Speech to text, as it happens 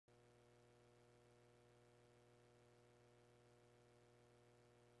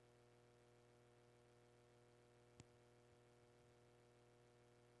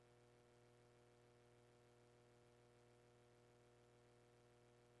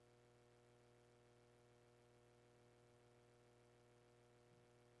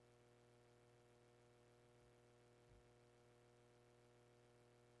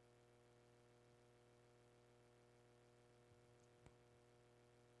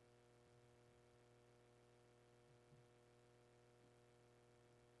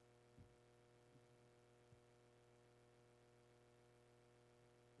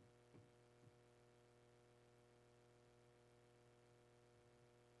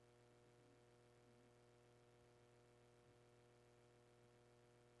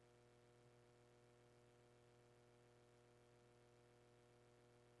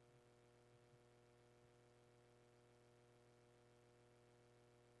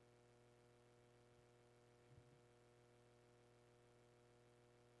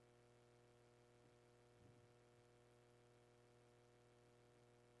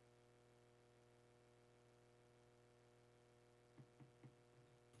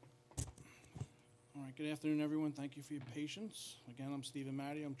right, good afternoon, everyone. Thank you for your patience. Again, I'm Stephen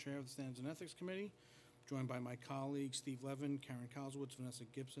Matty. I'm Chair of the Standards and Ethics Committee, joined by my colleagues Steve Levin, Karen Coswitz, Vanessa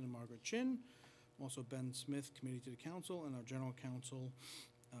Gibson, and Margaret Chin. Also Ben Smith, Committee to the Council, and our General Counsel.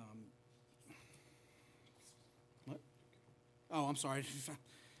 I'm sorry.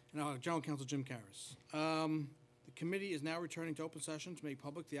 And our General Counsel, Jim Karras. The committee is now returning to open session to make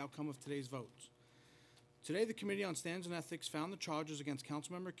public the outcome of today's votes. Today, the Committee on Standards and Ethics found the charges against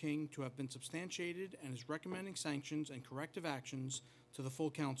Councilmember King to have been substantiated and is recommending sanctions and corrective actions to the full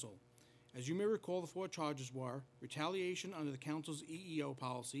Council. As you may recall, the four charges were retaliation under the Council's EEO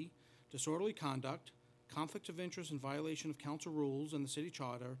policy, disorderly conduct, conflict of interest in violation of Council rules and the City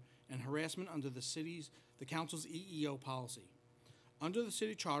Charter, and harassment under the Council's EEO policy. Under the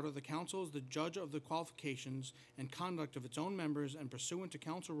City Charter, the Council is the judge of the qualifications and conduct of its own members, and pursuant to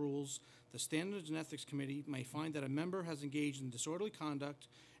Council rules, the Standards and Ethics Committee may find that a member has engaged in disorderly conduct,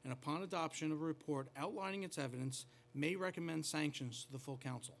 and upon adoption of a report outlining its evidence, may recommend sanctions to the full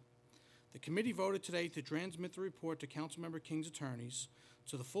Council. The committee voted today to transmit the report to Councilmember King's attorneys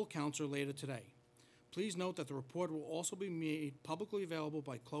to the full Council later today. Please note that the report will also be made publicly available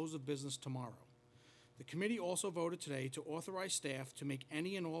by close of business tomorrow. The committee also voted today to authorize staff to make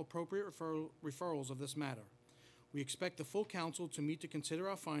any and all appropriate referrals of this matter. We expect the full Council to meet to consider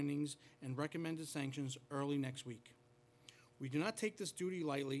our findings and recommended sanctions early next week. We do not take this duty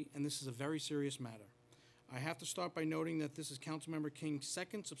lightly, and this is a very serious matter. I have to start by noting that this is Councilmember King's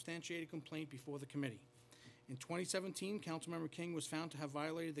second substantiated complaint before the committee. In 2017, Councilmember King was found to have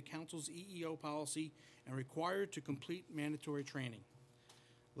violated the Council's EEO policy and required to complete mandatory training.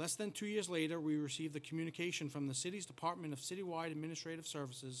 Less than 2 years later, we received the communication from the City's Department of Citywide Administrative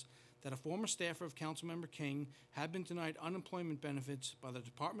Services that a former staffer of Councilmember King had been denied unemployment benefits by the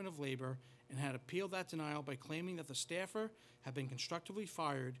Department of Labor and had appealed that denial by claiming that the staffer had been constructively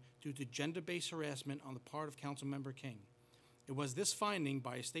fired due to gender-based harassment on the part of Councilmember King. It was this finding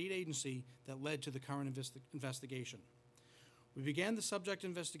by a state agency that led to the current investigation. We began the subject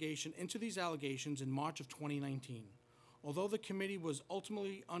investigation into these allegations in March of 2019. Although the committee was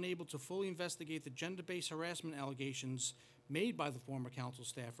ultimately unable to fully investigate the gender-based harassment allegations made by the former council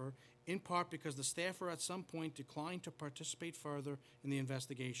staffer, in part because the staffer at some point declined to participate further in the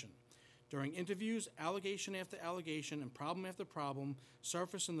investigation. During interviews, allegation after allegation and problem after problem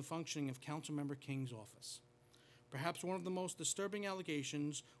surfaced in the functioning of Councilmember King's office. Perhaps one of the most disturbing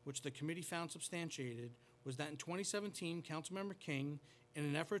allegations, which the committee found substantiated, was that in 2017, Councilmember King, in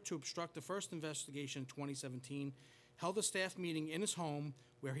an effort to obstruct the first investigation in 2017, held a staff meeting in his home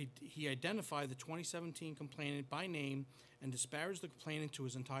where he identified the 2017 complainant by name and disparaged the complainant to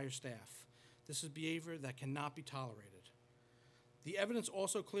his entire staff. This is behavior that cannot be tolerated. The evidence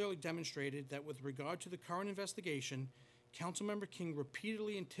also clearly demonstrated that with regard to the current investigation, Councilmember King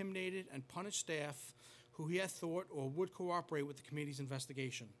repeatedly intimidated and punished staff who he had thought or would cooperate with the committee's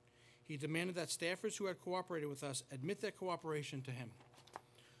investigation. He demanded that staffers who had cooperated with us admit their cooperation to him.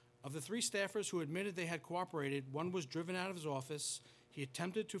 Of the 3 staffers who admitted they had cooperated, one was driven out of his office, he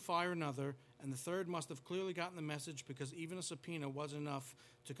attempted to fire another, and the third must have clearly gotten the message because even a subpoena wasn't enough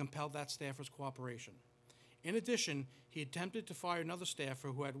to compel that staffer's cooperation. In addition, he attempted to fire another staffer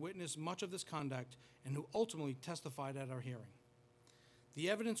who had witnessed much of this conduct and who ultimately testified at our hearing.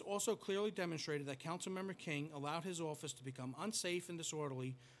 The evidence also clearly demonstrated that Councilmember King allowed his office to become unsafe and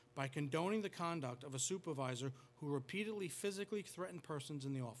disorderly by condoning the conduct of a supervisor who repeatedly physically threatened persons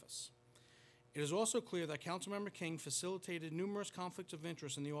in the office. It is also clear that Councilmember King facilitated numerous conflicts of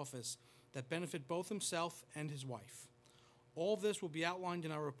interest in the office that benefit both himself and his wife. All of this will be outlined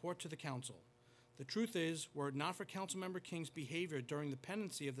in our report to the Council. The truth is, were it not for Councilmember King's behavior during the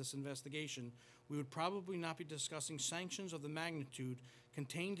pendency of this investigation, we would probably not be discussing sanctions of the magnitude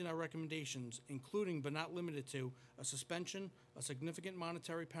contained in our recommendations, including but not limited to a suspension, a significant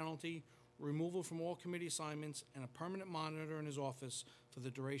monetary penalty, removal from all committee assignments, and a permanent monitor in his office for the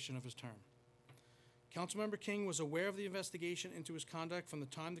duration of his term. Councilmember King was aware of the investigation into his conduct from the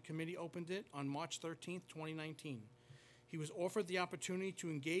time the committee opened it on March 13, 2019. He was offered the opportunity to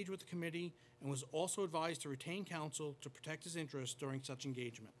engage with the committee and was also advised to retain counsel to protect his interests during such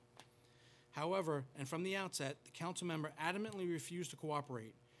engagement. However, and from the outset, the council member adamantly refused to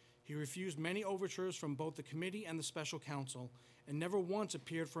cooperate. He refused many overtures from both the committee and the special counsel and never once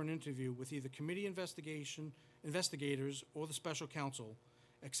appeared for an interview with either committee investigators or the special counsel,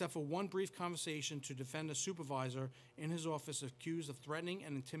 except for one brief conversation to defend a supervisor in his office accused of threatening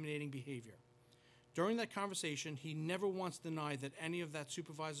and intimidating behavior. During that conversation, he never once denied that any of that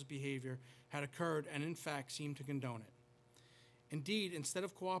supervisor's behavior had occurred and in fact seemed to condone it. Indeed, instead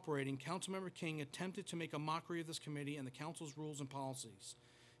of cooperating, Councilmember King attempted to make a mockery of this committee and the council's rules and policies.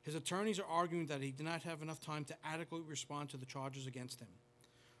 His attorneys are arguing that he did not have enough time to adequately respond to the charges against him.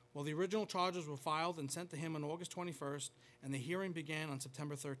 Well, the original charges were filed and sent to him on August 21st, and the hearing began on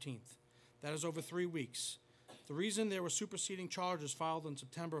September 13th. That is over 3 weeks. The reason there were superseding charges filed on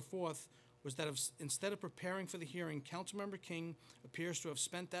September 4th was that instead of preparing for the hearing, Councilmember King appears to have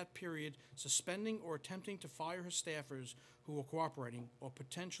spent that period suspending or attempting to fire his staffers who were cooperating or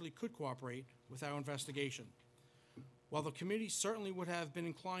potentially could cooperate with our investigation. While the committee certainly would have been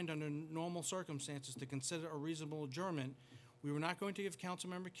inclined under normal circumstances to consider a reasonable adjournment, we were not going to give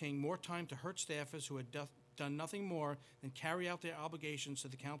Councilmember King more time to hurt staffers who had done nothing more than carry out their obligations to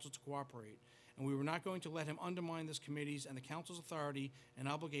the council to cooperate, and we were not going to let him undermine this committee's and the council's authority and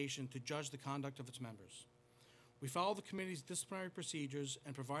obligation to judge the conduct of its members. We followed the committee's disciplinary procedures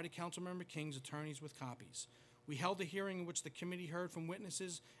and provided Councilmember King's attorneys with copies. We held a hearing in which the committee heard from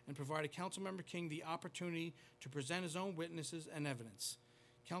witnesses and provided Councilmember King the opportunity to present his own witnesses and evidence.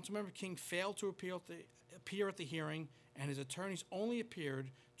 Councilmember King failed to appear at the hearing, and his attorneys only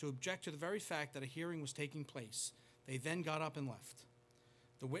appeared to object to the very fact that a hearing was taking place. They then got up and left.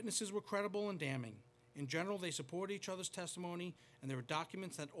 The witnesses were credible and damning. In general, they supported each other's testimony, and there were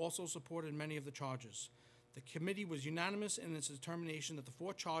documents that also supported many of the charges. The committee was unanimous in its determination that the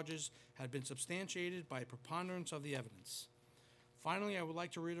 4 charges had been substantiated by a preponderance of the evidence. Finally, I would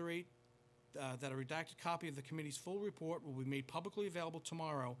like to reiterate that a redacted copy of the committee's full report will be made publicly available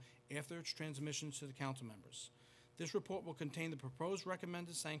tomorrow after its transmission to the council members. This report will contain the proposed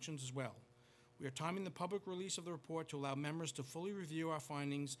recommended sanctions as well. We are timing the public release of the report to allow members to fully review our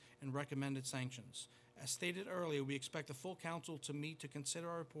findings and recommended sanctions. As stated earlier, we expect the full council to meet to consider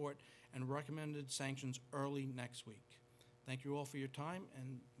our report and recommended sanctions early next week. Thank you all for your time,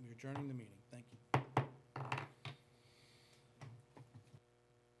 and we're adjourning the meeting. Thank you.